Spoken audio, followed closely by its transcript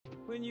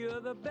when you're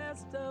the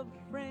best of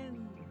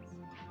friends,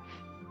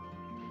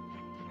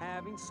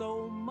 having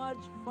so much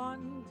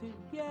fun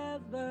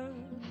together.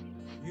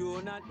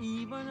 You're not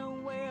even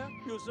aware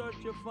you're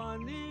such a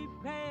funny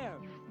pair.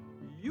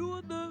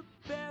 You're the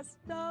best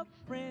of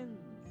friends.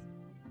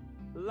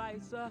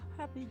 Life's a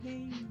happy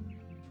game.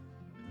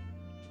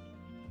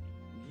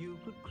 You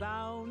could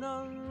clown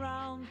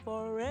around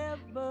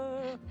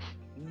forever.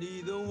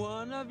 Neither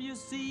one of you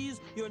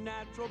sees your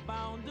natural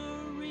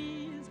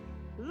boundaries.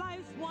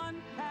 Life's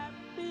one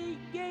happy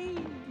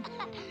game.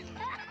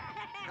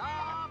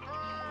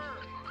 Copper!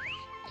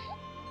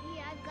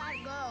 Yeah, I've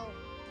gotta go.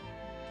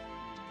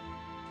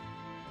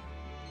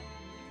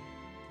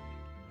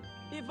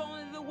 If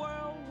only the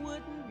world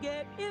wouldn't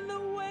get in the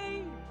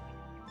way.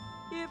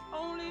 If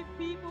only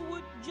people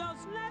would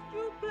just let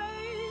you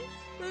play.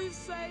 They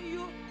say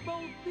you're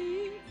both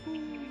being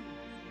fools.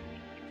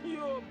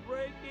 You're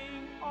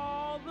breaking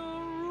all the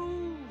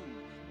rules.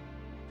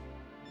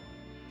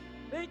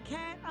 They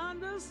can't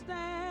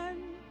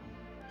understand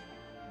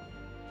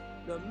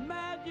the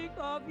magic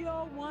of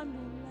your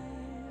wonderland.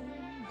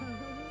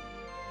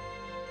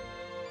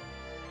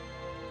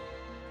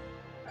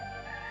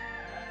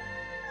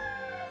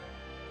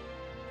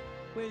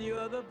 When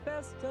you're the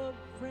best of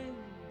friends,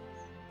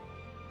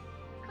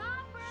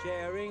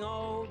 sharing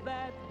all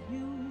that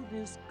you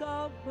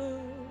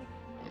discover.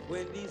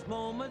 When these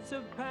moments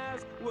have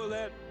passed, will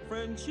that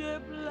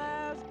friendship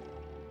last?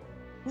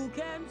 Who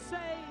can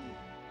say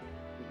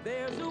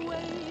there's a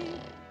way?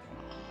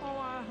 Oh,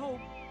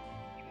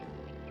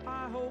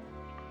 I hope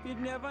it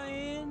never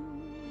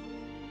ends.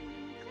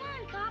 Come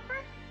on,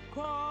 Copper.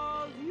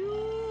 'Cause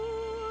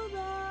you're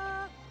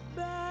the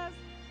best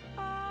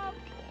of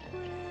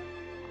friends.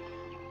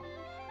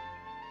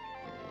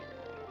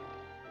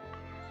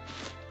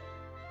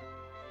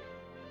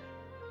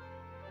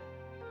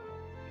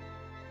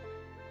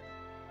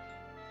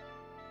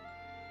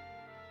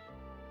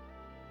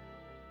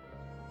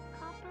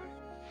 Copper,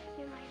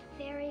 you're my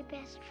very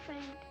best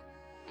friend.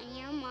 And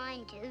you're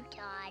mine too,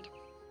 Todd.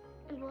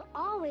 And we'll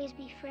always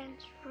be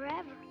friends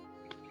forever,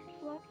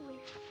 won't we?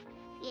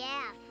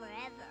 Yeah,